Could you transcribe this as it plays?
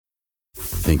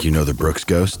Think you know the Brooks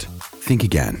Ghost? Think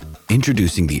again.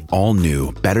 Introducing the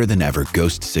all-new, better-than-ever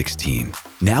Ghost 16.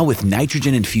 Now with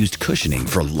nitrogen-infused cushioning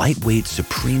for lightweight,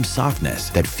 supreme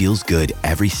softness that feels good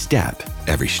every step,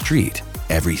 every street,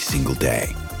 every single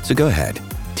day. So go ahead,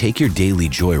 take your daily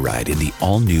joyride in the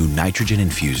all-new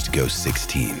nitrogen-infused Ghost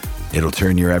 16. It'll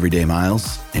turn your everyday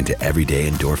miles into everyday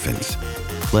endorphins.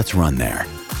 Let's run there.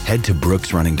 Head to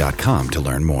brooksrunning.com to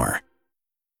learn more.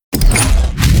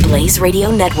 Blaze Radio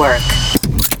Network.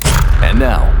 And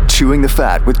now, Chewing the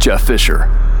Fat with Jeff Fisher.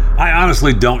 I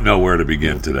honestly don't know where to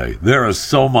begin today. There is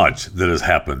so much that has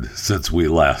happened since we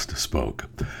last spoke.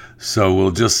 So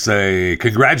we'll just say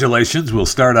congratulations. We'll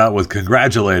start out with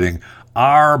congratulating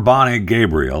our Bonnie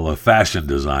Gabriel, a fashion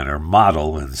designer,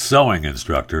 model, and sewing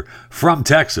instructor from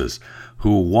Texas,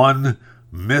 who won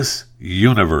Miss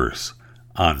Universe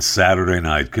on Saturday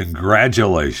night.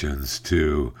 Congratulations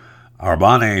to our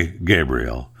Bonnie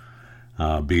Gabriel.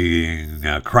 Being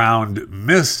crowned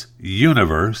Miss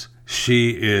Universe.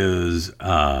 She is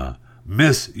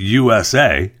Miss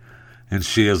USA, and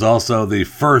she is also the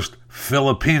first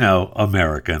Filipino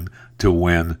American to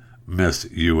win Miss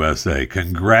USA.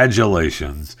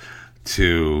 Congratulations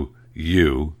to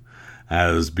you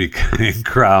as being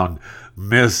crowned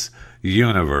Miss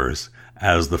Universe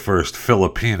as the first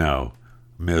Filipino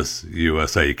Miss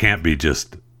USA. You can't be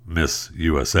just Miss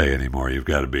USA anymore. You've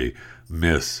got to be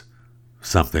Miss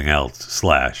something else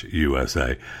 /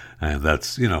 USA. And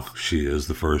that's, she is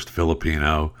the first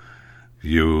Filipino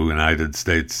United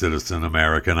States citizen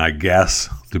American, I guess,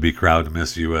 to be crowned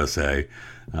Miss USA.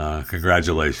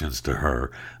 Congratulations to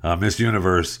her. Miss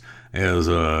Universe is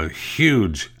a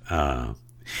huge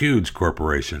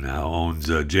corporation now, owns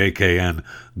JKN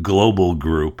Global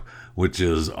Group, which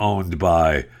is owned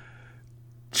by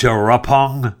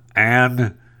Charapong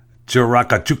and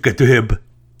Charakachukatib.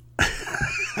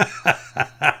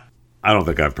 I don't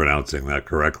think I'm pronouncing that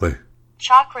correctly.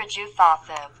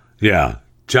 Chakrajuthathib. Yeah,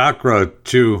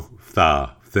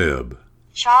 Chakrajuthathib.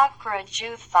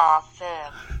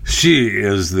 Chakrajuthathib. She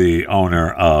is the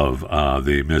owner of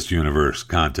the Miss Universe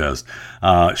contest.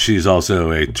 She's also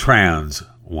a trans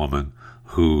woman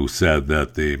who said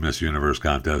that the Miss Universe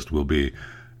contest will be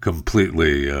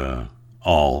completely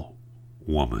all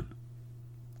woman.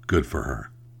 Good for her.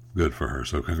 Good for her.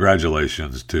 So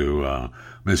congratulations to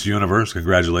Miss Universe.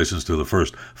 Congratulations to the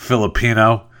first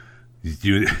Filipino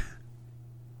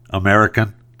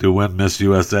American to win Miss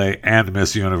USA and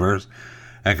Miss Universe.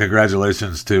 And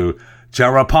congratulations to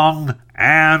Charapong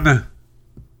and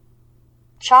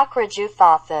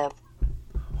Chakrajuthathib.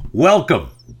 Welcome.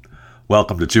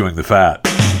 Welcome to Chewing the Fat.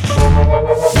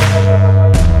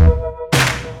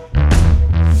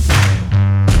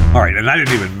 All right, and I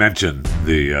didn't even mention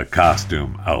the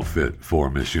costume outfit for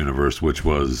Miss Universe, which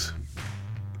was,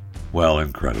 well,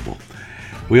 incredible.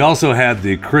 We also had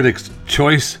the Critics'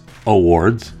 Choice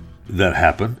Awards that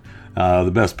happened.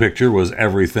 The best picture was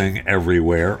Everything,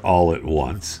 Everywhere, All at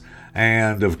Once.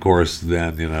 And, of course,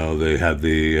 then, they had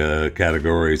the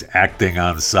categories Acting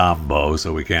Ensemble,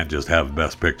 so we can't just have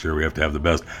Best Picture. We have to have the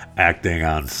Best Acting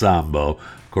Ensemble.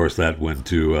 Of course, that went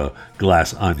to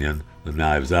Glass Onion, the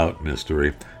Knives Out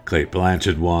mystery. Cate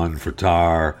Blanchett won for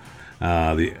Tar.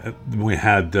 We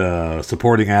had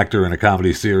supporting actor in a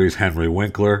comedy series, Henry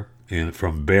Winkler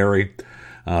from Barry.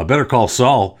 Better Call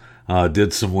Saul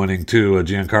did some winning too.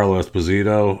 Giancarlo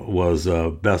Esposito was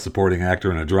best supporting actor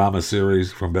in a drama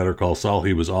series from Better Call Saul.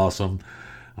 He was awesome.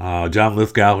 John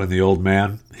Lithgow in The Old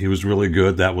Man. He was really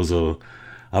good. That was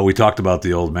we talked about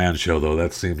The Old Man show, though.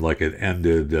 That seemed like it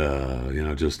ended,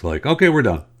 just like, okay, we're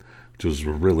done, which was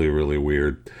really, really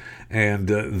weird. And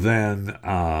then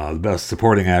the best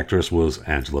supporting actress was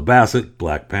Angela Bassett,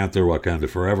 Black Panther, Wakanda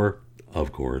Forever,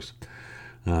 of course.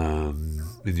 And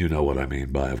you know what I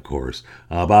mean by of course.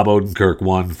 Bob Odenkirk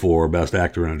won for Best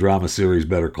Actor in a Drama Series,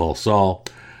 Better Call Saul.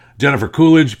 Jennifer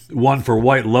Coolidge won for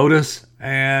White Lotus.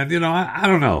 And, I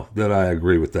don't know that I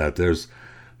agree with that.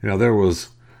 There was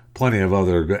plenty of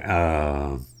other...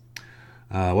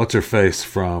 what's-her-face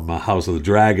from House of the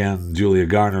Dragon, Julia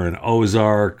Garner in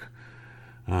Ozark.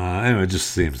 Anyway, it just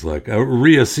seems like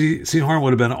Rhea Seehorn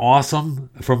would have been awesome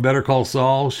from Better Call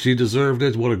Saul. She deserved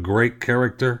it. What a great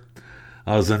character.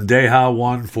 Zendaya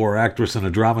won for actress in a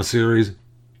drama series,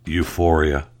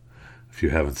 Euphoria, if you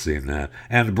haven't seen that.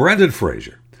 And Brendan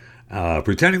Fraser,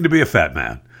 pretending to be a fat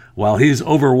man. While he's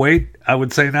overweight, I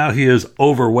would say now he is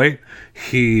overweight.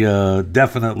 He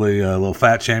definitely a little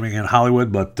fat shaming in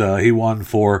Hollywood, but he won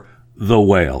for The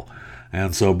Whale.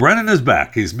 And so Brendan is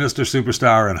back. He's Mr.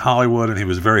 Superstar in Hollywood, and he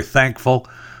was very thankful,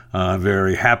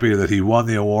 very happy that he won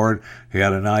the award. He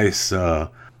had a nice,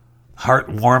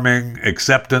 heartwarming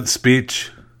acceptance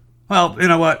speech. Well, you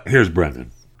know what? Here's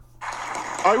Brendan.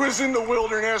 I was in the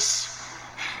wilderness,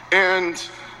 and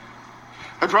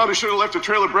I probably should have left a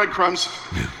trail of breadcrumbs.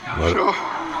 But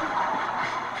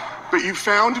you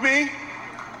found me,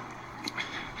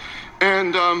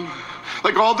 and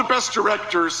like all the best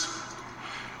directors,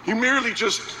 you merely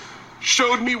just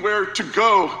showed me where to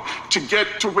go to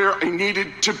get to where I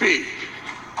needed to be.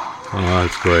 Oh,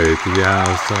 that's great.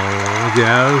 Yes,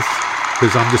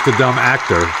 because I'm just a dumb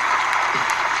actor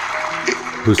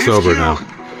who's sober now.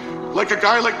 Like a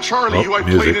guy like Charlie, who I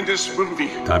played in this movie.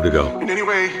 Time to go. In any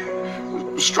way,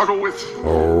 struggle with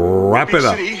wrap it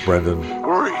up, Brendan.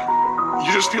 Or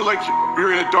you just feel like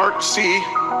you're in a dark sea.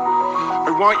 I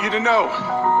want you to know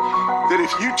that if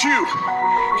you too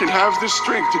can have the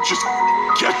strength to just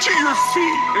get to your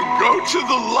feet and go to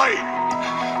the light,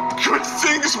 good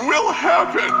things will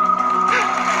happen.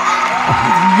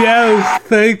 Yes,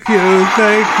 thank you.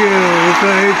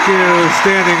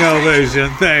 Standing ovation.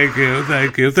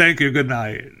 Thank you. Good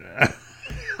night.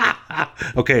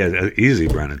 Okay, easy,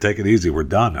 Brendan. Take it easy. We're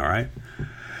done, all right?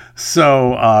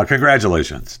 So,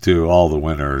 congratulations to all the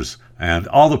winners and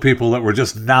all the people that were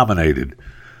just nominated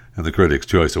in the Critics'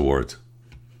 Choice Awards.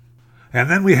 And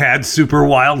then we had Super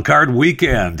Wildcard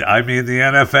Weekend. I mean, the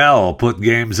NFL put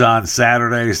games on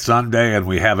Saturday, Sunday, and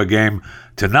we have a game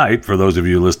tonight, for those of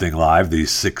you listening live, the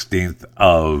 16th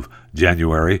of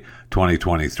January,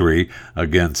 2023,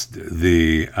 against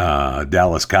the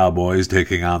Dallas Cowboys,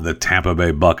 taking on the Tampa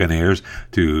Bay Buccaneers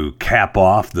to cap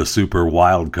off the Super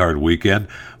Wildcard Weekend.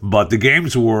 But the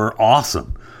games were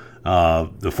awesome.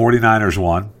 The 49ers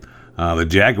won. The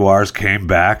Jaguars came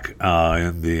back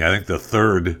in the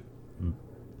third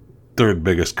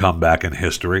biggest comeback in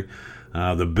history.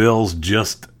 The Bills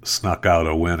just snuck out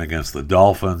a win against the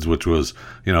Dolphins, which was,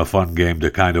 a fun game to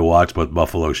kind of watch, but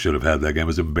Buffalo should have had that game. It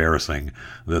was embarrassing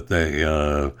that they,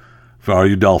 for all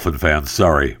you Dolphin fans,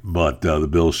 sorry, but the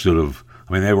Bills should have,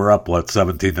 they were up,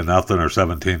 17-0 or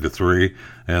 17-3,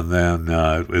 and then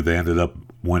they ended up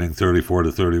winning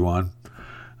 34-31.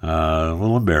 A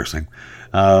little embarrassing.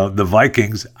 The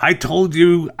Vikings, I told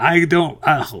you a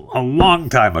long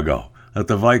time ago that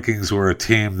the Vikings were a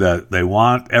team that they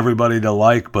want everybody to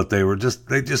like, but they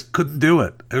just couldn't do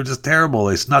it. They were just terrible.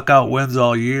 They snuck out wins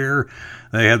all year.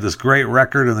 They had this great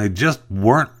record, and they just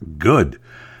weren't good.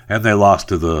 And they lost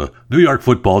to the New York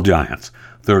Football Giants,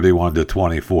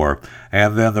 31-24.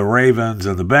 And then the Ravens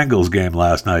and the Bengals game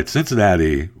last night.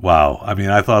 Cincinnati, wow.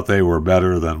 I thought they were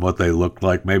better than what they looked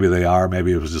like. Maybe they are.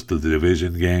 Maybe it was just a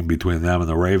division game between them and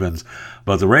the Ravens.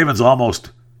 But the Ravens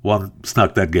almost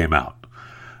snuck that game out.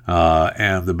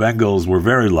 And the Bengals were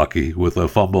very lucky with a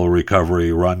fumble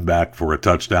recovery run back for a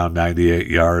touchdown, 98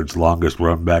 yards, longest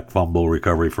run back fumble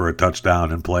recovery for a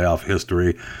touchdown in playoff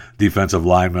history. Defensive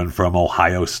lineman from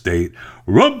Ohio State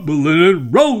rumbling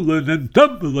and rolling and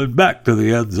tumbling back to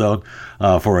the end zone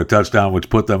for a touchdown, which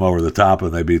put them over the top,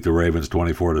 and they beat the Ravens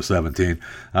 24-17.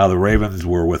 The Ravens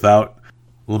were without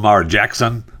Lamar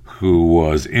Jackson, who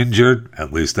was injured.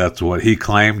 At least that's what he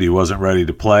claimed. He wasn't ready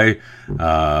to play. He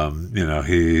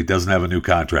doesn't have a new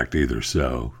contract either.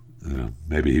 So,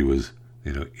 maybe he was,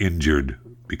 injured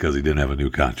because he didn't have a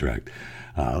new contract.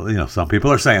 Some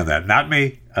people are saying that. Not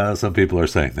me. Some people are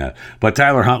saying that. But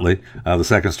Tyler Huntley, the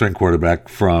second string quarterback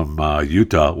from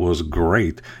Utah, was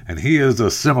great. And he is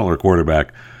a similar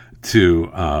quarterback to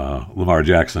Lamar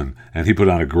Jackson, and he put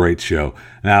on a great show.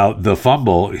 Now, the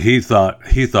fumble, he thought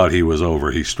he was over.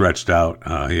 He stretched out.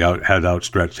 He had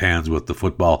outstretched hands with the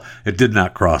football. It did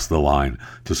not cross the line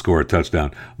to score a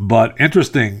touchdown. But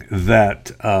interesting that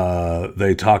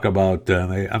they talk about,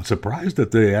 I'm surprised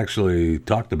that they actually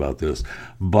talked about this,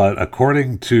 but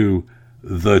according to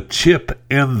the chip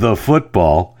in the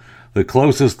football, the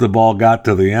closest the ball got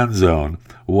to the end zone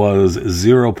was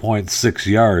 0.6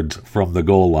 yards from the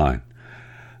goal line.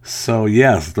 So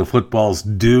yes, the footballs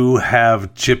do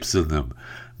have chips in them.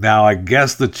 Now, I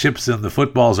guess the chips in the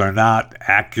footballs are not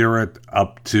accurate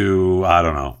up to,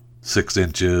 6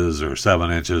 inches or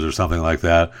 7 inches or something like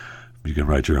that. You can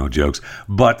write your own jokes.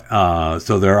 But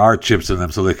so there are chips in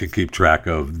them so they can keep track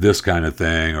of this kind of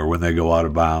thing, or when they go out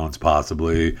of bounds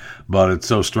possibly. But it's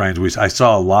so strange. I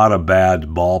saw a lot of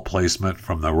bad ball placement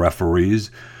from the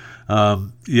referees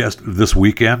this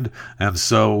weekend, and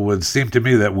so it would seem to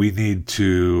me that we need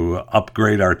to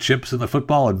upgrade our chips in the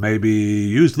football and maybe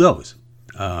use those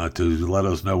to let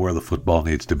us know where the football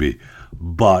needs to be.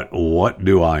 But what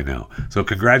do I know? So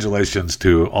congratulations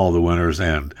to all the winners,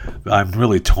 and I'm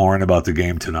really torn about the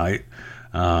game tonight.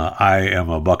 I am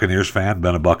a Buccaneers fan,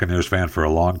 been a Buccaneers fan for a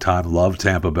long time, love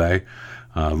Tampa Bay,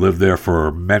 lived there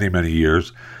for many, many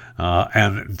years.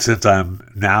 And since I'm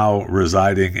now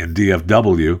residing in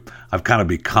DFW, I've kind of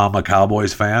become a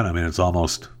Cowboys fan. I mean, it's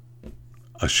almost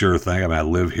a sure thing. I mean, I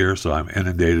live here, so I'm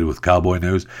inundated with Cowboy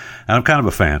news, and I'm kind of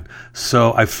a fan.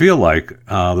 So I feel like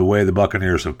the way the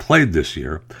Buccaneers have played this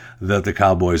year, that the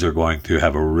Cowboys are going to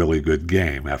have a really good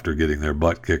game after getting their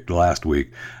butt kicked last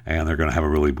week, and they're going to have a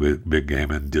really big game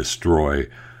and destroy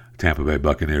Tampa Bay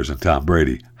Buccaneers and Tom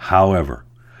Brady. However,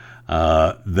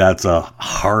 that's a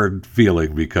hard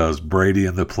feeling because Brady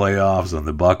in the playoffs and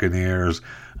the Buccaneers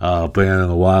playing in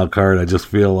the wild card, I just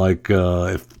feel like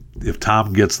if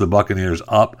Tom gets the Buccaneers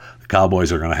up, the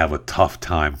Cowboys are going to have a tough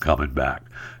time coming back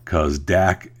because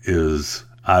Dak is,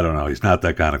 I don't know, he's not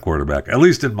that kind of quarterback, at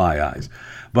least in my eyes.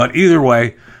 But either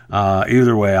way,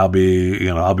 I'll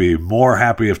be more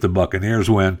happy if the Buccaneers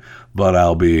win, but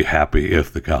I'll be happy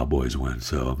if the Cowboys win.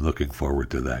 So I'm looking forward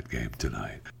to that game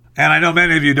tonight. And I know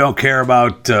many of you don't care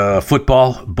about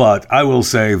football, but I will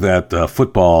say that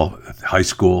football, high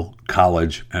school,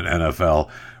 college, and NFL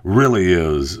really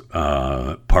is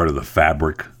part of the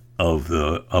fabric of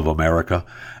America.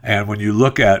 And when you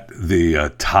look at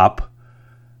the top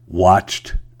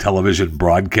watched television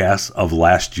broadcasts of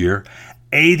last year,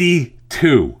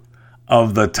 82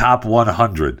 of the top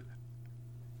 100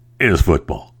 is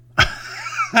football.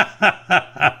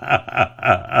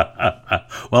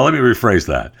 Well, let me rephrase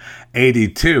that.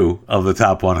 82 of the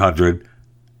top 100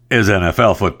 is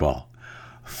NFL football.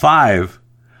 5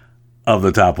 of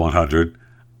the top 100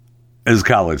 is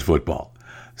college football.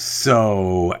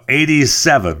 So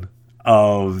 87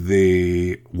 of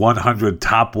the 100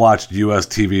 top watched U.S.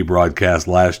 TV broadcasts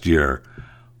last year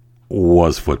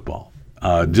was football.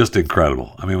 Just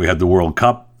incredible. I mean, we had the World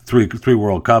Cup, three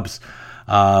World Cups,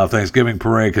 Thanksgiving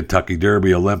parade, Kentucky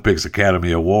Derby, Olympics,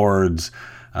 Academy Awards.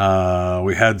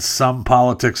 We had some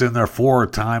politics in there. 4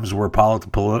 times were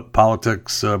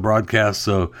politics broadcasts,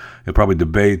 so probably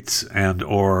debates and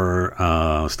or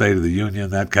State of the Union,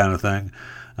 that kind of thing.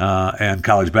 And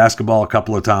college basketball a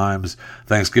couple of times.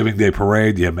 Thanksgiving Day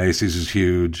parade, yeah, Macy's is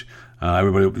huge.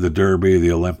 Everybody, the Derby,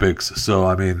 the Olympics. So,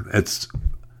 I mean, it's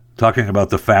talking about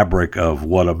the fabric of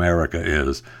what America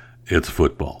is. It's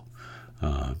football.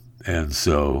 And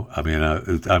so, I mean,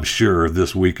 I'm sure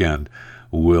this weekend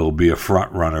will be a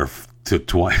front runner to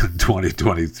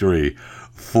 2023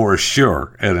 for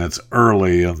sure. And it's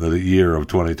early in the year of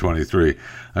 2023.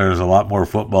 There's a lot more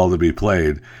football to be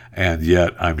played. And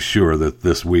yet I'm sure that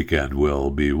this weekend will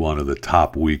be one of the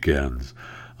top weekends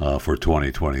for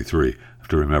 2023. I have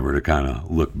to remember to kind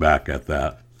of look back at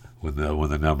that when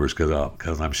the numbers get up,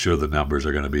 because I'm sure the numbers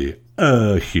are going to be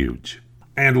huge.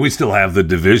 And we still have the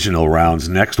divisional rounds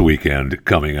next weekend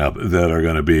coming up that are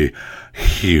going to be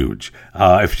huge.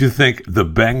 If you think the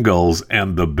Bengals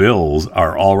and the Bills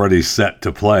are already set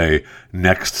to play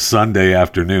next Sunday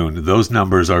afternoon, those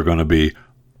numbers are going to be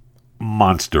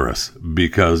monstrous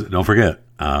because, don't forget,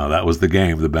 that was the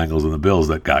game, the Bengals and the Bills,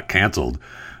 that got canceled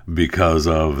because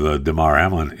of the Damar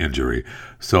Hamlin injury.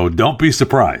 So don't be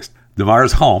surprised.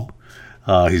 Damar's home.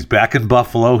 He's back in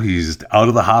Buffalo. He's out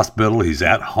of the hospital. He's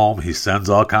at home. He sends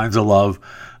all kinds of love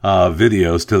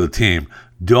videos to the team.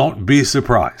 Don't be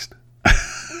surprised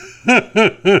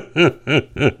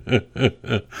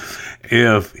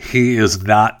if he is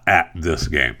not at this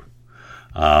game.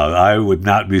 I would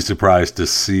not be surprised to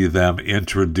see them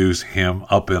introduce him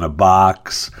up in a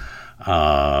box,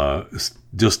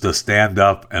 just to stand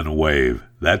up and wave.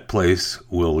 That place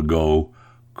will go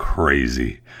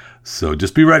crazy. So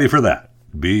just be ready for that.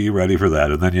 Be ready for that.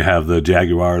 And then you have the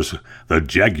Jaguars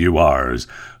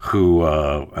who,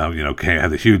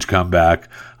 had a huge comeback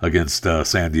against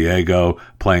San Diego,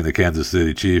 playing the Kansas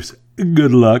City Chiefs.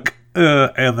 Good luck.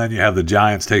 And then you have the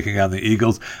Giants taking on the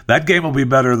Eagles. That game will be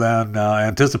better than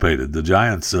anticipated. The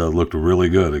Giants looked really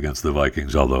good against the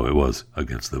Vikings, although it was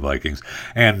against the Vikings.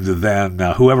 And then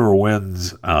whoever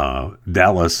wins,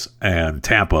 Dallas and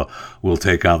Tampa, will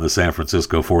take on the San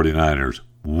Francisco 49ers.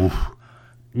 Oof.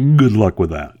 Good luck with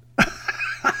that.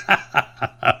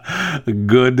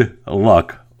 Good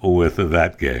luck with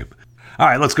that game. All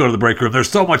right, let's go to the break room. There's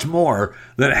so much more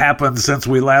that happened since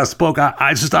we last spoke.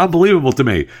 It's just unbelievable to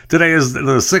me. Today is the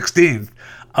 16th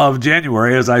of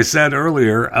January, as I said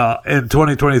earlier, in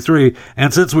 2023.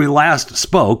 And since we last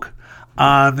spoke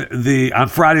on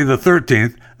Friday the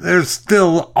 13th, there's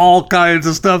still all kinds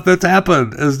of stuff that's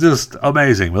happened. It's just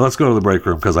amazing. But let's go to the break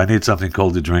room because I need something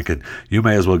cold to drink, and you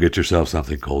may as well get yourself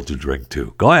something cold to drink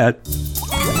too. Go ahead.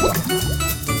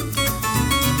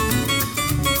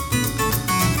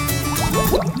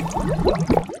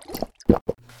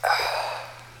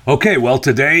 Okay, well,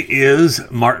 today is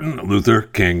Martin Luther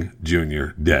King Jr.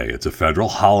 Day. It's a federal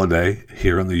holiday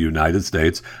here in the United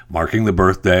States, marking the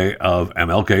birthday of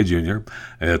MLK Jr.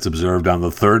 It's observed on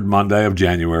the third Monday of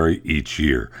January each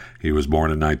year. He was born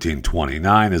in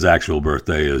 1929. His actual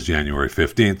birthday is January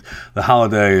 15th. The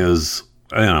holiday is,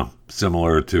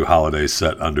 similar to holidays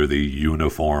set under the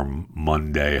Uniform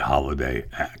Monday Holiday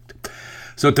Act.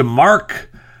 So to mark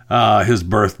his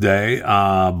birthday,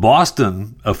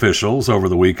 Boston officials over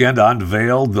the weekend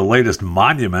unveiled the latest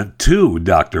monument to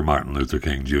Dr. Martin Luther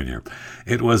King Jr.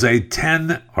 It was is a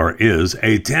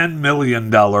 $10 million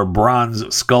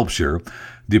bronze sculpture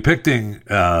depicting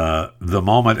the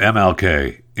moment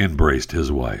MLK embraced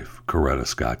his wife, Coretta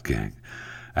Scott King.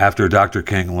 After Dr.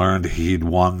 King learned he'd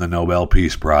won the Nobel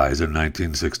Peace Prize in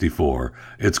 1964,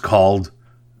 it's called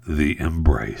The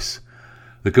Embrace.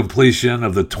 The completion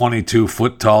of the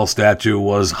 22-foot-tall statue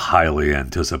was highly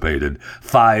anticipated.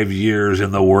 5 years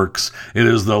in the works, it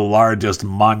is the largest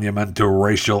monument to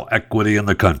racial equity in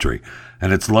the country,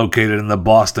 and it's located in the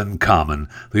Boston Common,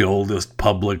 the oldest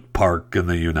public park in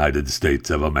the United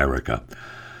States of America.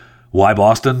 Why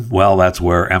Boston? Well, that's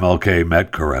where MLK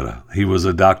met Coretta. He was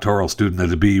a doctoral student at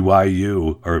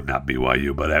BYU, or not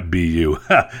BYU, but at BU.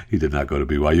 He did not go to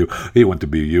BYU. He went to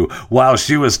BU. While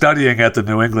she was studying at the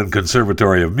New England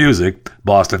Conservatory of Music,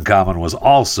 Boston Common was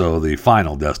also the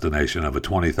final destination of a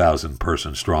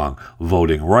 20,000-person-strong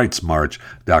voting rights march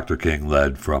Dr. King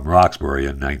led from Roxbury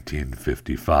in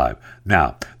 1955.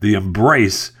 Now, the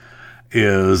embrace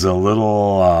is a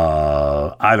little,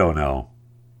 I don't know.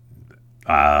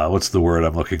 What's the word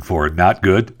I'm looking for? Not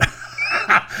good.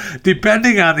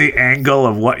 Depending on the angle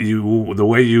of the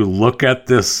way you look at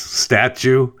this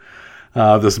statue,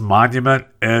 this monument,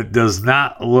 it does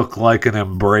not look like an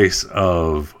embrace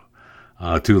of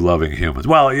two loving humans.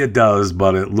 Well, it does,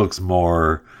 but it looks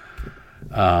more,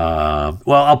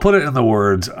 I'll put it in the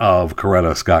words of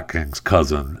Coretta Scott King's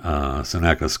cousin,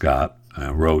 Seneca Scott.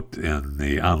 Wrote in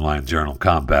the online journal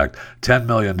Compact, $10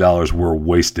 million were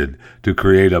wasted to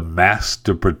create a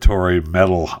masturbatory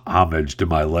metal homage to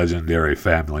my legendary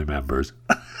family members.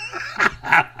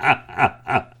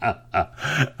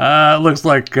 Looks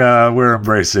like we're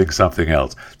embracing something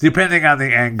else, depending on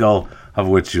the angle of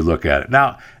which you look at it.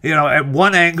 Now, at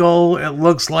one angle, it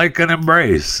looks like an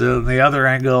embrace. In the other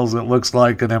angles, it looks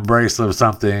like an embrace of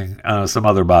something, some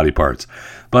other body parts.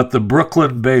 But the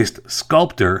Brooklyn-based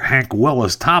sculptor, Hank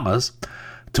Willis Thomas,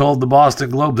 told the Boston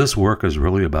Globe, this work is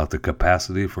really about the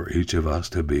capacity for each of us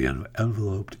to be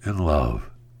enveloped in love.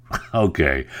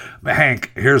 Okay,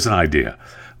 Hank, here's an idea.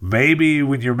 Maybe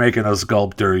when you're making a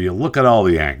sculpture, you look at all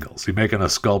the angles. You're making a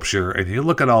sculpture and you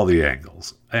look at all the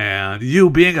angles. And you,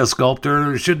 being a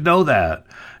sculptor, should know that.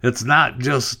 You're not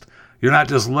just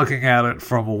looking at it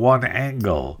from one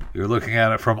angle. You're looking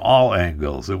at it from all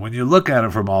angles. And when you look at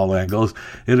it from all angles,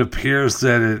 it appears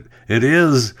that it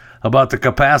is about the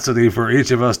capacity for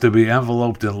each of us to be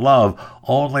enveloped in love,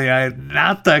 only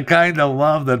not the kind of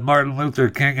love that Martin Luther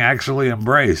King actually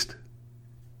embraced.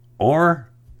 Or,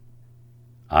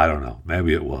 I don't know,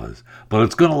 maybe it was. But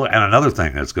it's going to look, and another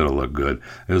thing that's going to look good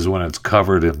is when it's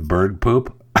covered in bird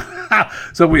poop.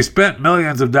 So we spent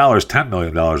millions of dollars, $10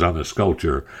 million on this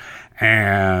sculpture,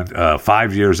 and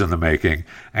 5 years in the making.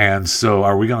 And so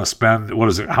are we going to spend,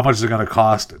 how much is it going to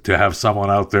cost to have someone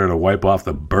out there to wipe off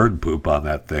the bird poop on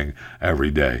that thing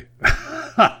every day?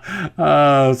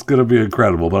 It's going to be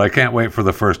incredible, but I can't wait for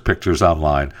the first pictures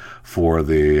online for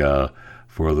the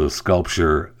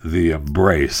sculpture, The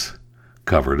Embrace,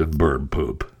 covered in bird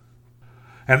poop.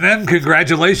 And then,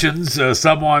 congratulations,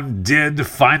 someone did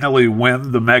finally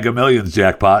win the Mega Millions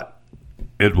jackpot.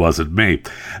 It wasn't me.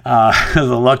 The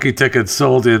lucky ticket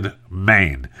sold in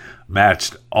Maine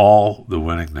matched all the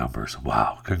winning numbers.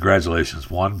 Wow, congratulations,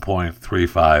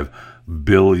 $1.35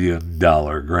 billion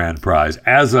grand prize.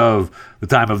 As of the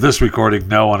time of this recording,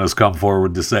 no one has come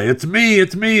forward to say, it's me,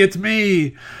 it's me, it's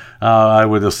me. I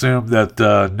would assume that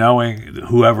knowing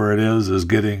whoever it is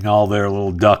getting all their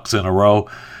little ducks in a row,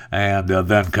 and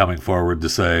then coming forward to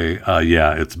say,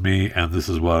 yeah, it's me, and this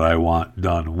is what I want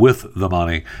done with the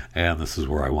money, and this is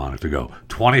where I want it to go.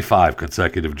 25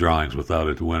 consecutive drawings without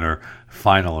a winner.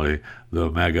 Finally,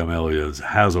 the Mega Millions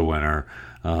has a winner,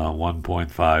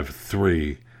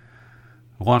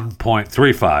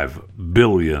 $1.35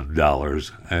 billion, a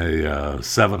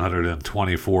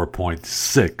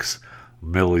 $724.6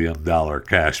 million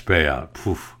cash payout.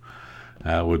 Poof,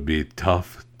 that would be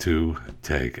tough to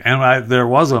take. And there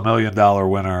was $1 million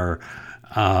winner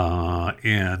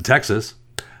in Texas.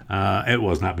 It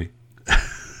was not me.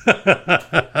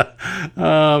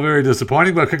 Very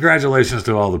disappointing, but congratulations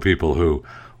to all the people who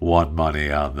won money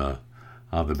on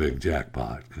on the big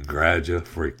jackpot.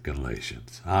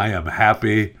 Congratulations. I am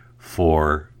happy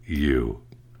for you.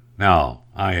 No,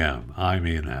 I am. I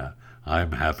mean that.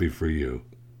 I'm happy for you.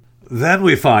 Then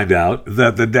we find out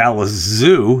that the Dallas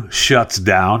Zoo shuts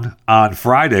down on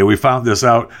Friday. We found this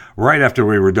out right after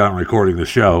we were done recording the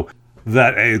show,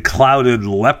 that a clouded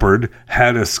leopard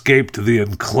had escaped the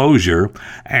enclosure,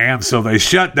 and so they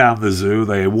shut down the zoo.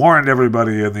 They warned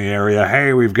everybody in the area,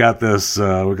 hey, we've got this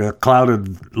we got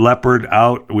clouded leopard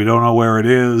out. We don't know where it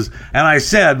is. And I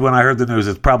said, when I heard the news,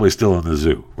 it's probably still in the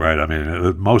zoo, right? I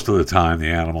mean, most of the time the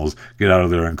animals get out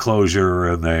of their enclosure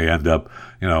and they end up,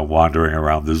 wandering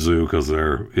around the zoo because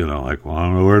they're, like, well, I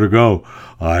don't know where to go.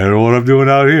 I don't know what I'm doing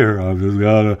out here. I'm just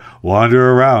going to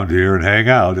wander around here and hang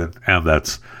out. And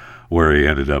that's where he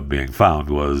ended up being found,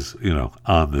 was,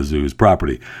 on the zoo's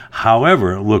property.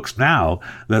 However, it looks now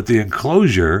that the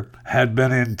enclosure had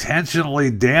been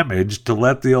intentionally damaged to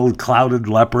let the old clouded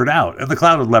leopard out. And the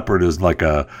clouded leopard is like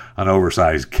an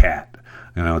oversized cat.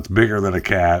 It's bigger than a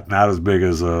cat, not as big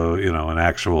as an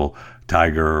actual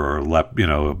tiger or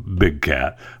a big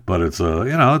cat, but it's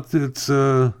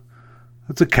a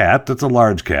cat. That's a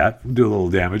large cat. Do a little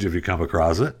damage if you come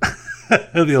across it.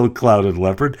 The old clouded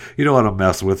leopard. You don't want to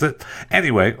mess with it.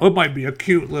 Anyway, it might be a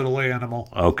cute little animal.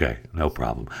 Okay, no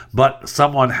problem. But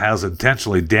someone has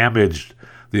intentionally damaged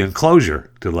the enclosure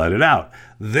to let it out.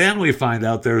 Then we find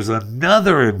out there's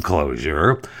another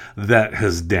enclosure that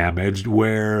has damaged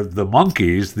where the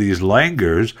monkeys, these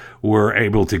langurs, were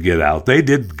able to get out. They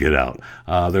didn't get out.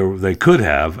 They could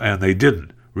have, and they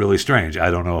didn't. Really strange. I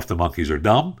don't know if the monkeys are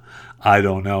dumb. I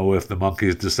don't know if the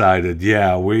monkeys decided,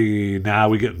 we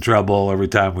get in trouble every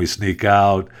time we sneak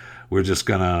out. We're just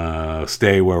going to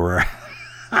stay where we're at.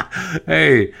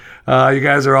 Hey, you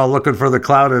guys are all looking for the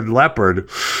clouded leopard.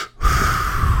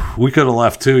 We could have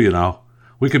left too,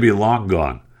 We could be long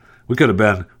gone. We could have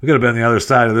been the other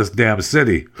side of this damn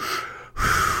city.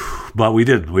 But we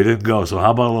didn't. We didn't go. So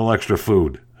how about a little extra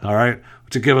food? All right?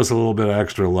 Would you give us a little bit of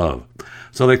extra love?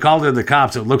 So they called in the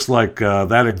cops. It looks like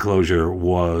that enclosure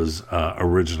was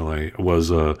originally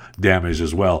damaged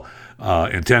as well,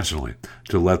 intentionally,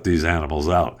 to let these animals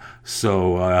out.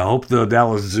 So I hope the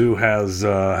Dallas Zoo has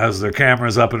their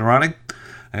cameras up and running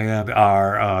and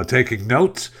are taking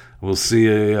notes. We'll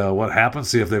see what happens.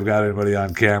 See if they've got anybody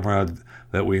on camera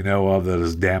that we know of that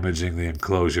is damaging the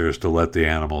enclosures to let the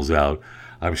animals out.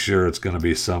 I'm sure it's going to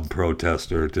be some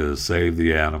protester to save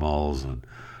the animals, and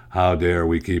how dare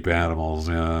we keep animals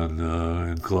in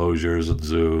enclosures and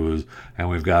zoos, and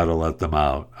we've got to let them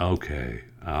out. Okay,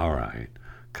 all right,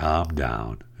 calm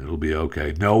down. It'll be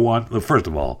okay. No one, first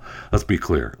of all, let's be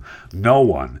clear. No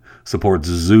one supports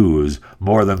zoos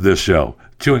more than this show.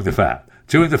 Chewing the Fat.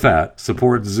 Chewing the Fat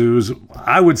supports zoos.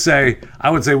 I would say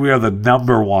we are the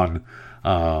number one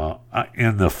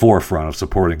in the forefront of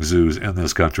supporting zoos in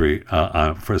this country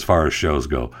for as far as shows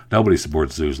go. Nobody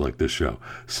supports zoos like this show.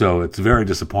 So it's very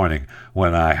disappointing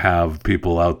when I have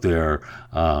people out there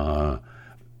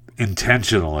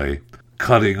intentionally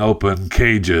cutting open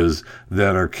cages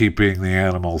that are keeping the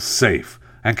animals safe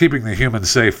and keeping the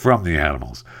humans safe from the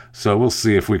animals. So we'll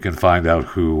see if we can find out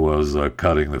who was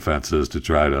cutting the fences to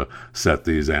try to set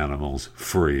these animals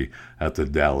free at the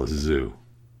Dallas Zoo.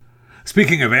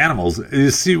 Speaking of animals, you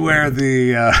see where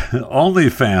the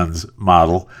OnlyFans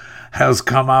model has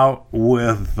come out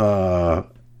with,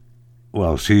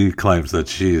 she claims that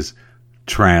she's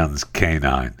trans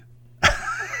canine.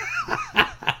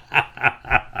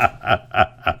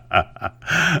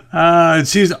 And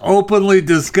she's openly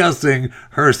discussing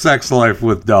her sex life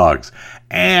with dogs.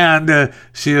 And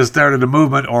she has started a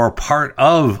movement, or part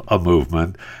of a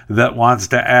movement, that wants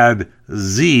to add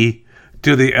Z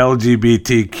to the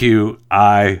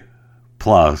LGBTQI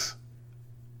plus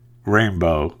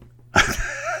rainbow.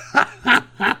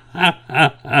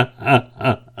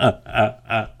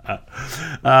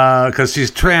 Because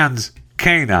she's trans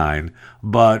canine,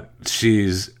 but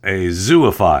she's a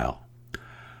zoophile.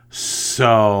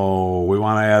 So we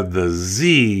want to add the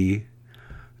Z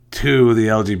to the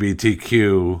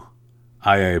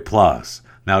LGBTQIA plus.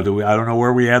 Now, I don't know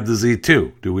where we add the Z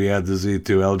to. Do we add the Z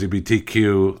to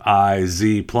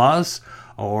LGBTQIZ plus,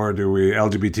 or do we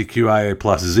LGBTQIA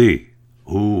plus Z?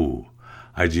 Ooh,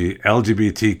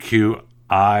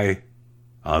 LGBTQI.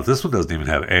 This one doesn't even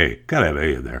have A. Gotta have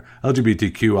A in there.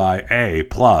 LGBTQIA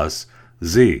plus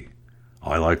Z.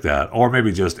 Oh, I like that. Or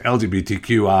maybe just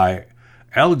LGBTQIA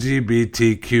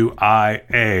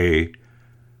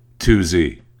to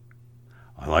Z.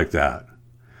 I like that.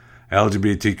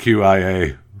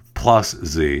 LGBTQIA plus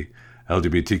Z,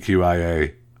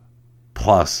 LGBTQIA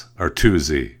plus or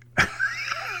 2Z.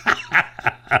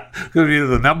 Could be either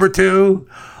the number 2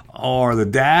 or the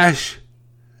dash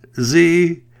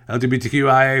Z,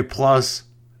 LGBTQIA plus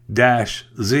dash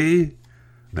Z.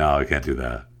 No, I can't do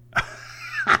that.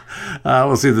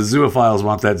 We'll see. The zoophiles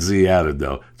want that Z added,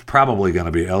 though. It's probably going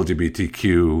to be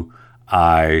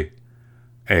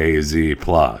LGBTQIAZ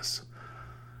plus.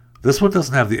 This one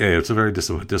doesn't have the A. It's a very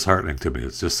disheartening to me.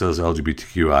 It just says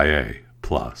LGBTQIA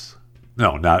plus.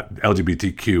 No, not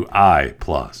LGBTQI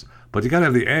plus. But you got to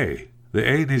have the A. The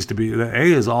A needs to be. The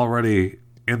A is already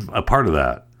in a part of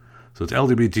that. So it's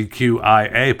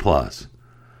LGBTQIA plus.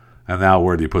 And now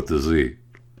where do you put the Z?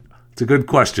 It's a good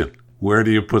question. Where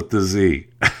do you put the Z?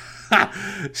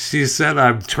 She said,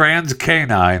 I'm trans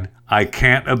canine. I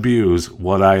can't abuse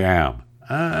what I am.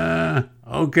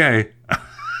 Okay.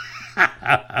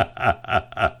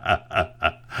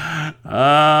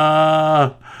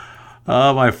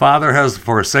 My father has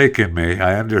forsaken me.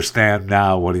 I understand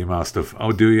now what he must have.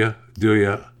 Oh, do you? Do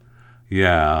you?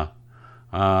 Yeah.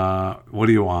 What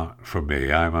do you want from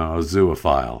me? I'm a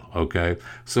zoophile, okay?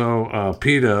 So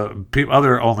PETA,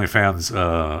 other OnlyFans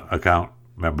account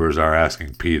members are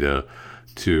asking PETA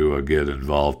to get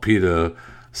involved. PETA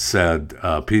said,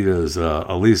 PETA's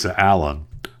Elisa Allen,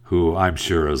 who I'm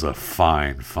sure is a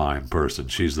fine person.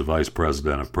 She's the vice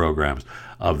president of programs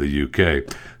of the UK,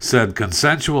 said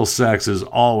consensual sex is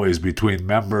always between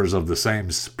members of the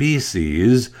same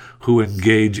species who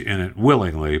engage in it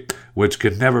willingly, which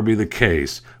can never be the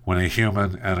case when a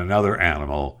human and another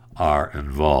animal are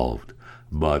involved.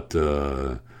 But,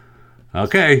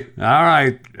 okay, all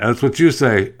right, that's what you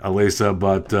say, Elisa,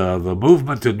 but the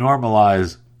movement to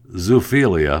normalize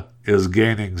zoophilia is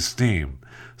gaining steam.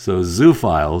 So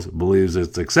zoophiles believes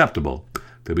it's acceptable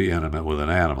to be intimate with an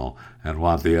animal and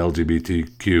want the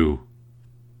LGBTQ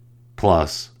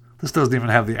plus. This doesn't even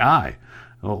have the I.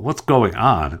 Well, what's going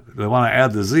on? They want to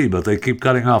add the Z, but they keep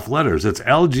cutting off letters. It's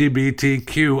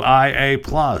LGBTQIA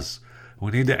plus.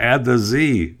 We need to add the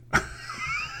Z.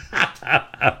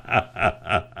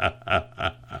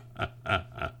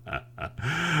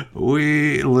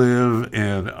 We live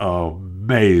in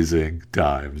amazing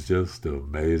times, just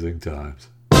amazing times.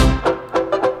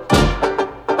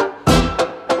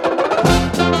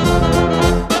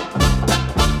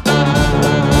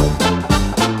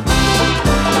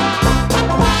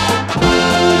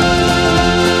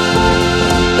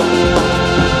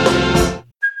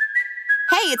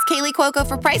 It's Kaylee Cuoco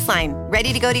for Priceline.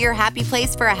 Ready to go to your happy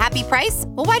place for a happy price?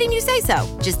 Well, why didn't you say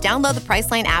so? Just download the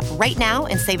Priceline app right now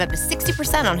and save up to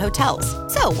 60% on hotels.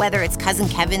 So whether it's Cousin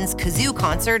Kevin's Kazoo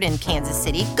Concert in Kansas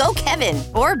City, go Kevin,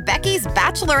 or Becky's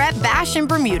Bachelorette Bash in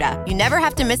Bermuda, you never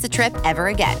have to miss a trip ever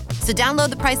again. So download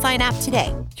the Priceline app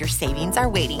today. Your savings are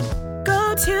waiting.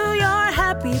 Go to your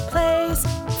happy place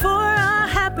for a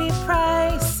happy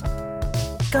price.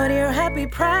 Go to your happy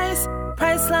price,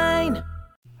 Priceline.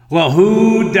 Well,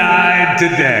 who died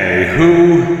today?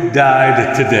 Who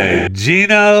died today?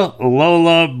 Gina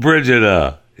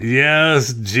Lollobrigida.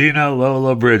 Yes, Gina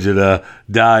Lollobrigida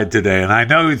died today. And I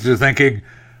know you're thinking,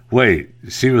 wait,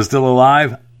 she was still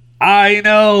alive? I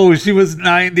know, she was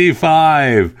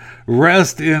 95.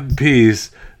 Rest in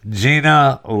peace,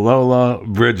 Gina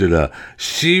Lollobrigida.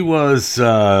 She was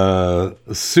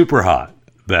super hot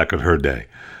back in her day.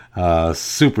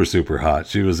 Super hot.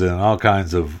 She was in all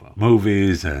kinds of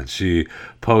movies, and she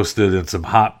posted in some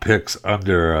hot pics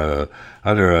under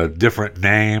a different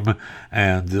name.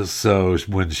 And just so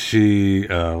when she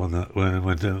when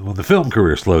the film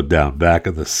career slowed down back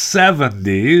in the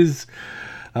 70s,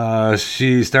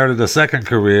 she started a second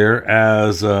career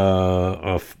as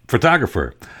a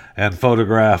photographer and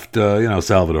photographed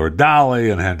Salvador Dali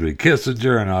and Henry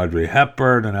Kissinger and Audrey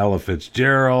Hepburn and Ella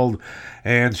Fitzgerald.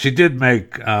 And she did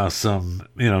make some,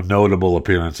 notable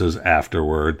appearances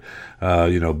afterward,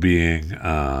 being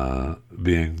Gina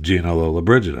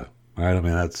Lollobrigida, right? I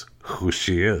mean, that's who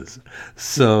she is.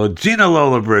 So Gina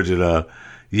Lollobrigida,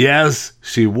 yes,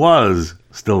 she was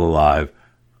still alive,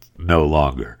 no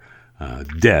longer,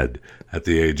 dead at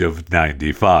the age of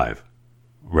 95.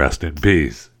 Rest in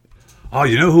peace. Oh,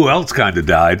 you know who else kind of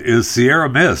died is Sierra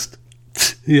Mist.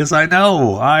 Yes, I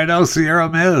know Sierra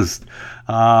Mist.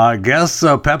 I guess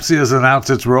Pepsi has announced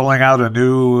it's rolling out a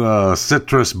new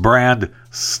citrus brand,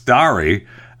 Starry,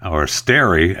 or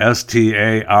Starry,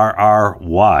 Starry,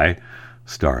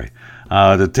 Starry,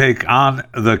 to take on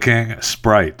the King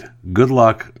Sprite. Good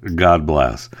luck, God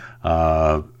bless.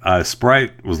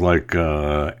 Sprite was like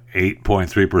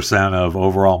 8.3% of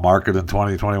overall market in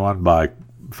 2021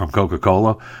 from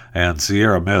Coca-Cola, and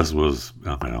Sierra Mist was,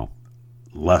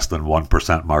 less than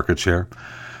 1% market share.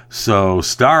 So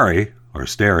Starry,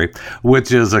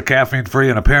 which is a caffeine-free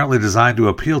and apparently designed to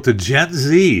appeal to Gen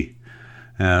Z.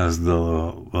 as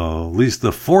the at least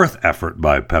the fourth effort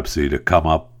by Pepsi to come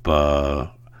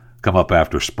up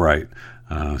after Sprite.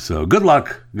 So good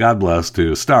luck, God bless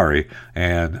to Starry,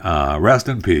 and rest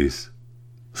in peace,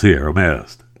 Sierra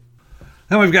Mist.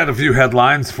 Then we've got a few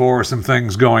headlines for some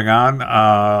things going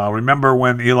on. Remember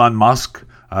when Elon Musk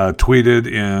tweeted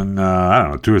in,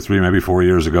 2 or 3, maybe 4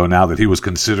 years ago now, that he was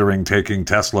considering taking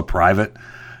Tesla private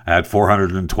at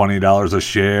 $420 a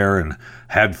share and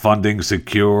had funding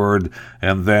secured,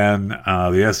 and then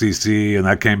the SEC, and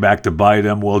that came back to bite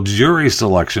him. Well, jury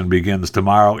selection begins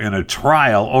tomorrow in a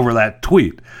trial over that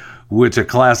tweet, which a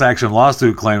class action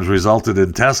lawsuit claims resulted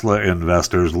in Tesla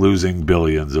investors losing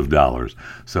billions of dollars.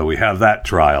 So we have that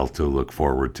trial to look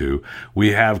forward to.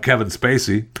 We have Kevin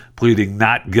Spacey pleading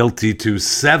not guilty to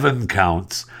 7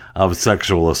 counts of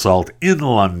sexual assault in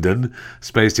London.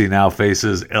 Spacey now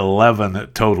faces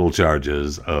 11 total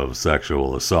charges of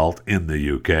sexual assault in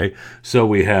the UK. So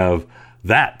we have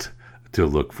that to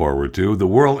look forward to. The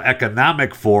World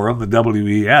Economic Forum, the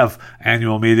WEF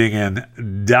annual meeting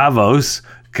in Davos,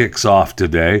 kicks off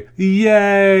today.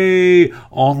 Yay!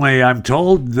 Only I'm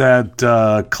told that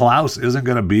Klaus isn't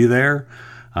going to be there.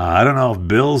 I don't know if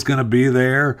Bill's going to be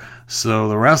there. So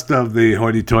the rest of the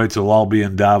hoity-toits will all be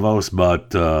in Davos,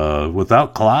 but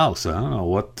without Klaus, I don't know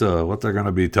what they're going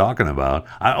to be talking about.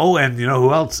 And you know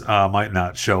who else might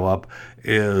not show up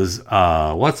is,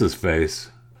 what's his face?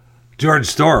 George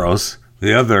Soros,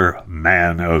 the other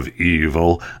man of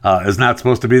evil, is not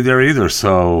supposed to be there either.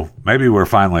 So maybe we're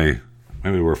finally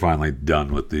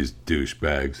done with these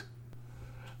douchebags.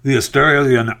 The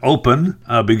Australian Open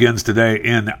begins today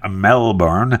in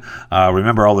Melbourne.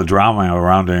 Remember all the drama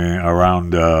around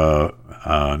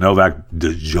Novak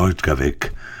Djokovic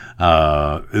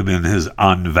in his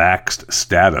unvaxxed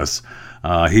status.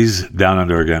 He's down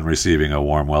under again, receiving a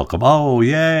warm welcome. Oh,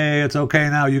 yay, it's okay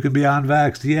now. You can be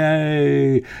unvaxxed.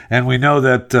 Yay. And we know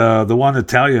that the one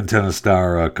Italian tennis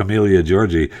star, Camelia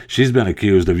Giorgi, she's been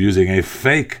accused of using a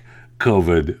fake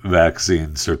COVID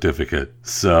vaccine certificate.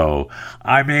 So,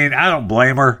 I mean, I don't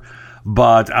blame her,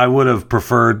 but I would have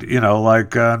preferred,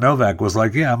 Novak was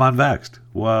like, yeah, I'm unvaxxed.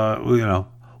 Well,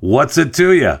 what's it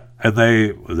to you? And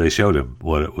they showed him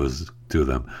what it was to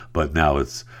them. But now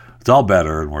it's all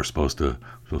better, and we're supposed to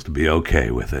be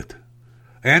okay with it.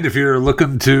 And if you're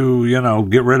looking to,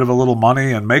 get rid of a little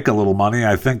money and make a little money,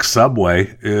 I think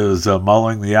Subway is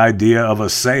mulling the idea of a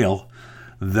sale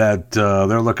that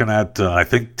they're looking at, I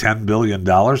think, $10 billion.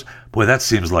 Boy, that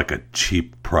seems like a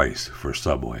cheap price for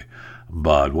Subway.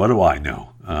 But what do I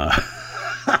know?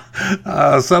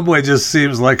 Subway just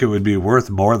seems like it would be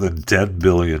worth more than $10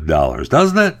 billion,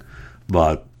 doesn't it?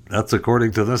 But that's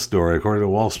according to this story. According to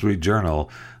Wall Street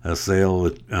Journal, a sale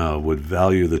would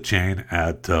value the chain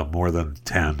at more than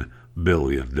 $10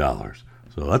 billion.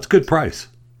 So that's a good price.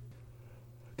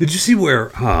 Did you see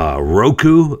where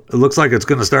Roku, it looks like it's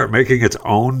going to start making its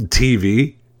own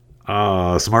TV,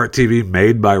 smart TV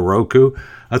made by Roku?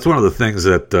 That's one of the things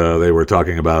that they were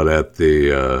talking about at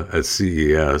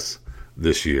CES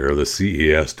this year, the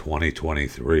CES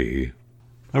 2023.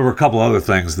 There were a couple other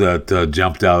things that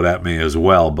jumped out at me as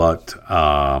well, but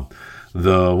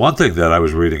the one thing that I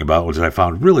was reading about, which I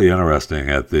found really interesting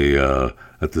at the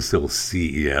still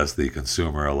CES, the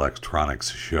Consumer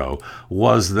Electronics Show,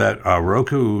 was that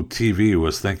Roku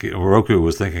was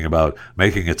thinking about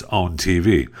making its own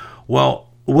TV. Well,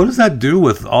 what does that do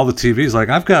with all the TVs? Like,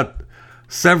 I've got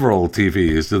several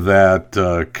TVs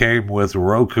that came with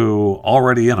Roku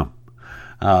already in them.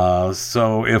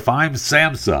 So if I'm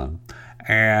Samsung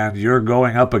and you're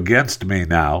going up against me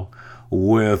now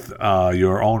with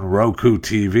your own Roku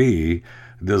TV,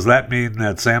 does that mean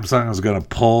that Samsung is going to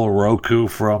pull Roku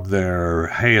from their,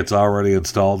 hey, it's already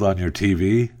installed on your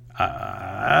TV?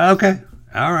 Okay.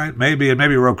 All right. Maybe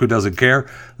Roku doesn't care.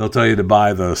 They'll tell you to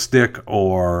buy the stick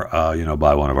or,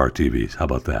 buy one of our TVs. How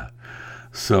about that?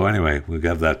 So anyway, we've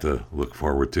got that to look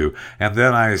forward to. And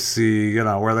then I see,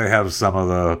 where they have some of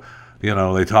the,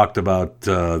 they talked about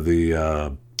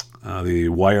the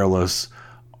wireless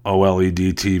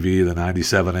OLED TV, the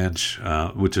 97-inch,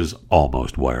 which is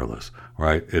almost wireless,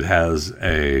 right? It has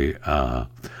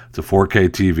it's a 4K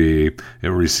TV. It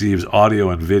receives audio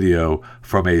and video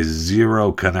from a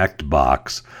Zero Connect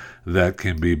box that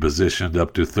can be positioned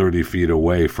up to 30 feet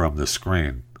away from the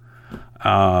screen.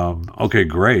 Okay,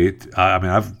 great. I mean,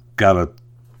 I've got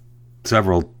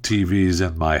several TVs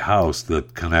in my house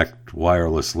that connect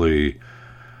wirelessly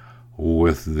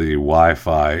with the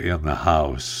Wi-Fi in the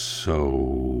house.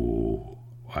 So,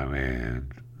 I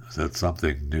mean, is that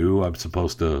something new I'm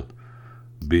supposed to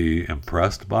be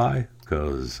impressed by?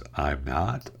 Because I'm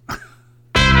not.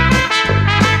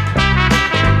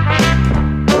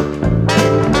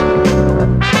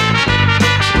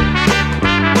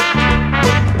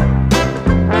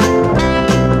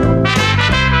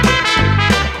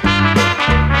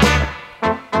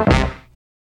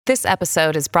 This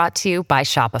episode is brought to you by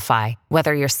Shopify.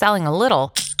 Whether you're selling a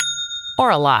little or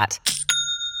a lot,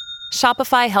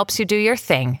 Shopify helps you do your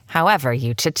thing, however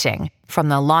you cha-ching. From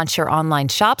the launch your online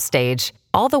shop stage,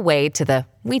 all the way to the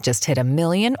we just hit 1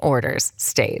 million orders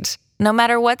stage. No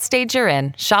matter what stage you're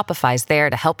in, Shopify's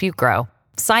there to help you grow.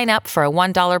 Sign up for a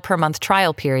 $1 per month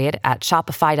trial period at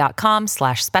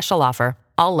shopify.com/special offer,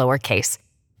 all lowercase.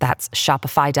 That's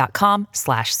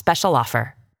shopify.com/special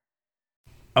offer.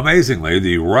 Amazingly,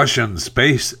 the Russian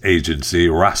space agency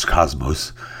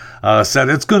Roscosmos said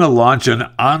it's going to launch an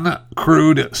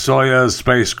uncrewed Soyuz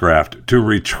spacecraft to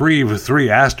retrieve 3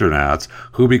 astronauts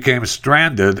who became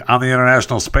stranded on the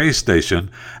International Space Station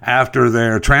after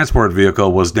their transport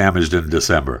vehicle was damaged in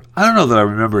December. I don't know that I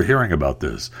remember hearing about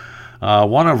this.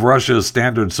 One of Russia's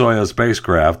standard Soyuz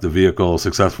spacecraft, the vehicle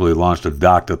successfully launched and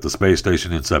docked at the space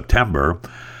station in September,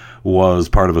 was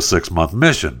part of a 6-month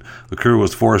mission. The crew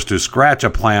was forced to scratch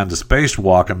a planned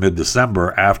spacewalk in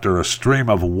mid-December after a stream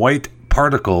of white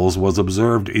particles was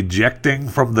observed ejecting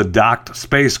from the docked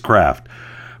spacecraft.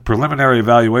 Preliminary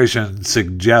evaluation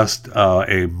suggests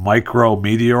a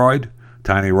micrometeoroid.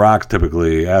 Tiny rocks,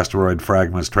 typically asteroid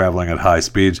fragments traveling at high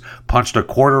speeds, punched a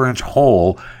 1/4-inch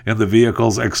hole in the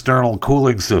vehicle's external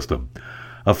cooling system.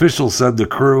 Officials said the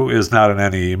crew is not in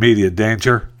any immediate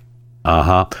danger.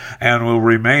 And will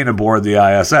remain aboard the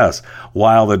ISS,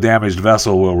 while the damaged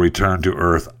vessel will return to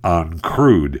Earth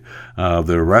uncrewed.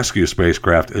 The rescue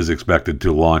spacecraft is expected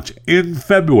to launch in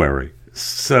February.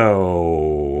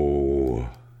 So,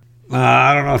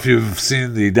 I don't know if you've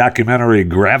seen the documentary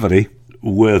Gravity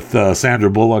with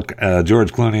Sandra Bullock,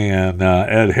 George Clooney, and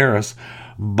Ed Harris,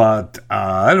 but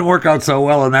it didn't work out so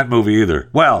well in that movie either.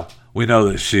 Well, we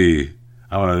know that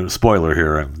I want to spoiler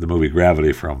here in the movie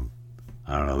Gravity from,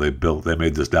 I don't know, they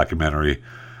made this documentary,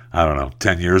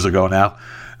 10 years ago now,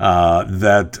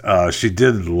 that she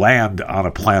did land on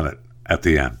a planet at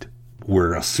the end.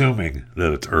 We're assuming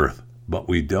that it's Earth, but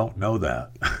we don't know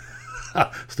that.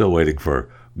 Still waiting for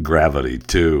Gravity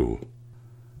 2.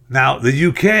 Now, the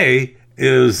UK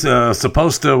is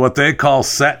supposed to, what they call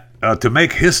to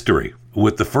make history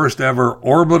with the first ever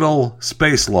orbital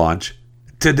space launch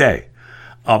today.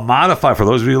 For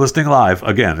those of you listening live,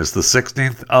 again, it's the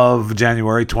 16th of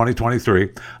January, 2023.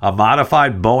 A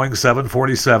modified Boeing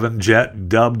 747 jet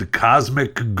dubbed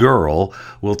Cosmic Girl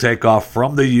will take off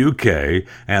from the UK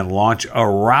and launch a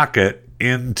rocket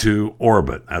into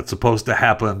orbit. That's supposed to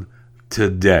happen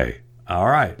today. All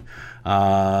right.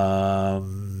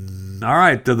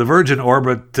 The Virgin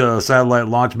Orbit satellite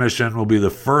launch mission will be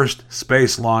the first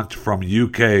space launch from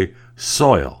UK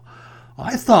soil.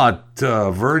 I thought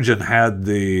Virgin had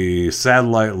the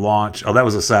satellite launch. Oh, that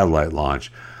was a satellite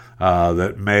launch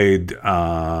that made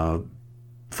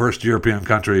first European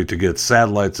country to get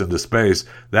satellites into space.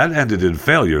 That ended in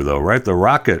failure, though, right? The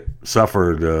rocket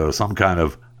suffered some kind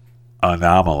of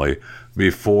anomaly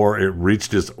before it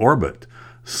reached its orbit.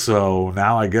 So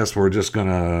now I guess we're just going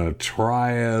to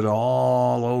try it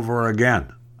all over again.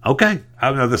 Okay,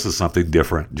 I know this is something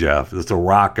different, Jeff. It's a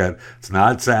rocket. It's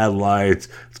not satellites.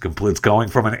 It's going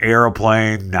from an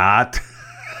airplane, not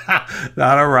a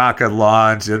rocket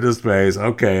launch into space.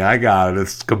 Okay, I got it.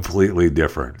 It's completely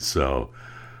different. So,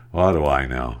 what do I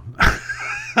know?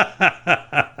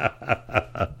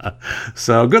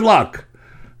 So, good luck.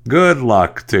 Good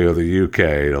luck to the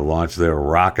UK to launch their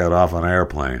rocket off an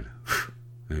airplane.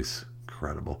 It's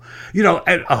incredible.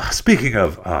 Speaking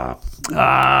of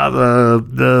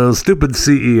the stupid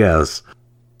CES,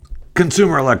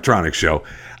 Consumer Electronics Show,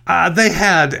 they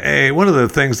had one of the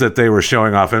things that they were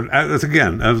showing off, and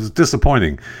again, it was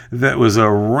disappointing, that was a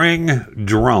Ring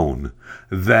drone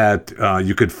that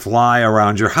you could fly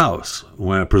around your house,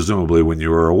 presumably when you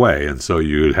were away. And so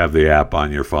you'd have the app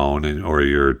on your phone or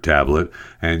your tablet,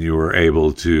 and you were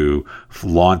able to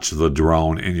launch the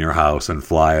drone in your house and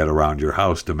fly it around your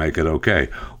house to make it okay.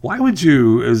 Why would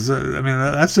you?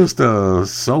 That's just a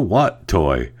so what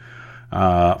toy.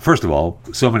 First of all,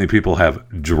 so many people have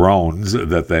drones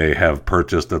that they have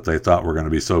purchased that they thought were going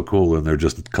to be so cool, and they're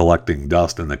just collecting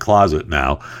dust in the closet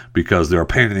now because they're a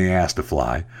pain in the ass to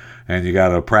fly. And you got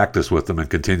to practice with them and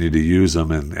continue to use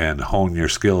them and hone your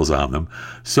skills on them.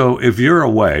 So if you're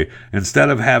away, instead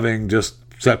of having just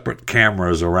separate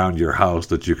cameras around your house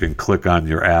that you can click on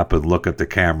your app and look at the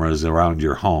cameras around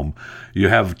your home, you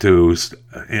have to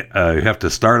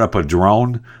start up a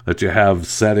drone that you have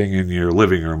setting in your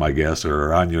living room, I guess,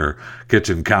 or on your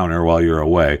kitchen counter while you're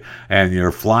away, and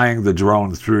you're flying the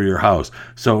drone through your house.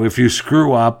 So if you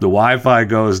screw up, the Wi-Fi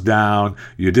goes down,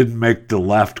 you didn't make the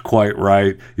left quite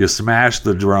right, you smash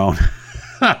the drone.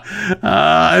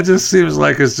 It just seems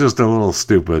like it's just a little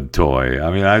stupid toy.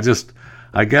 I mean,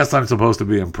 I guess I'm supposed to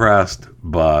be impressed,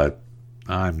 but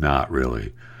I'm not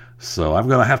really. So I'm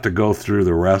going to have to go through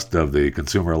the rest of the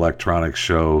Consumer Electronics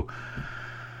Show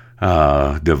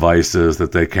devices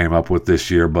that they came up with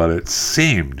this year, but it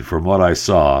seemed, from what I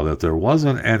saw, that there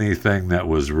wasn't anything that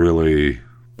was really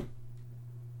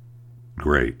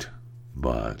great.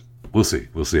 But we'll see.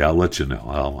 I'll let you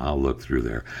know. I'll look through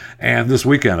there. And this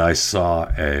weekend I saw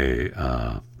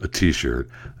a T-shirt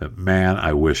that, man,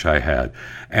 I wish I had.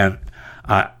 And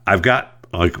I've got,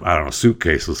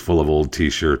 suitcases full of old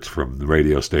T-shirts from the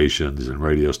radio stations and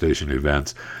radio station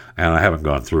events, and I haven't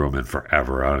gone through them in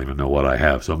forever. I don't even know what I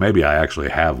have. So maybe I actually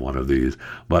have one of these.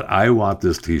 But I want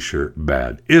this T-shirt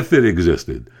bad. If it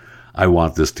existed, I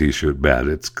want this T-shirt bad.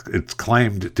 It's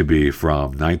claimed to be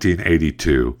from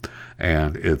 1982,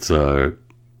 and it's a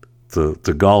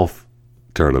golf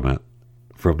tournament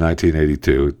from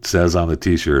 1982. It says on the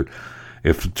T-shirt,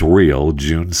 if it's real,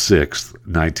 June 6th,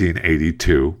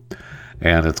 1982.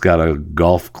 And it's got a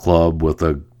golf club with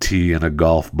a tee and a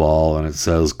golf ball, and it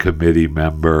says committee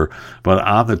member. But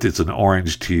on it's an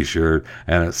orange T-shirt,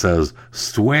 and it says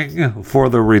swing for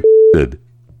the retarded,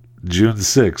 June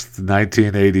 6th,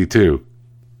 1982.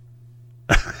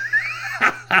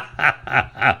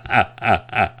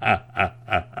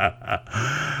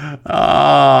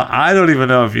 I don't even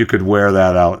know if you could wear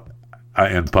that out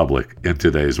in public in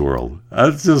today's world.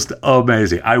 That's just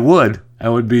amazing. I would.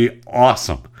 That would be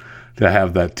awesome to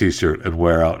have that T-shirt and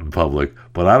wear out in public,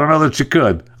 but I don't know that you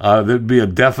could. There'd be a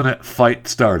definite fight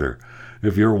starter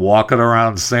if you're walking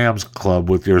around Sam's Club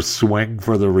with your swing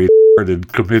for the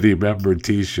retarded committee member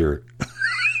T-shirt.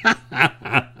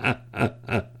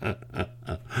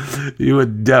 You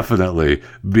would definitely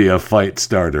be a fight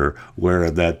starter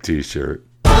wearing that T-shirt.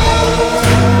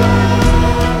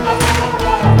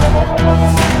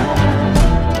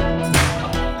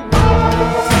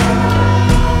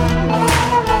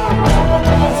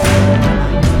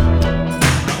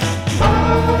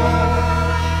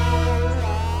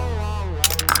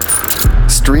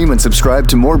 Stream and subscribe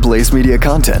to more Blaze Media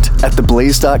content at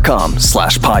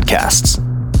theblaze.com/podcasts.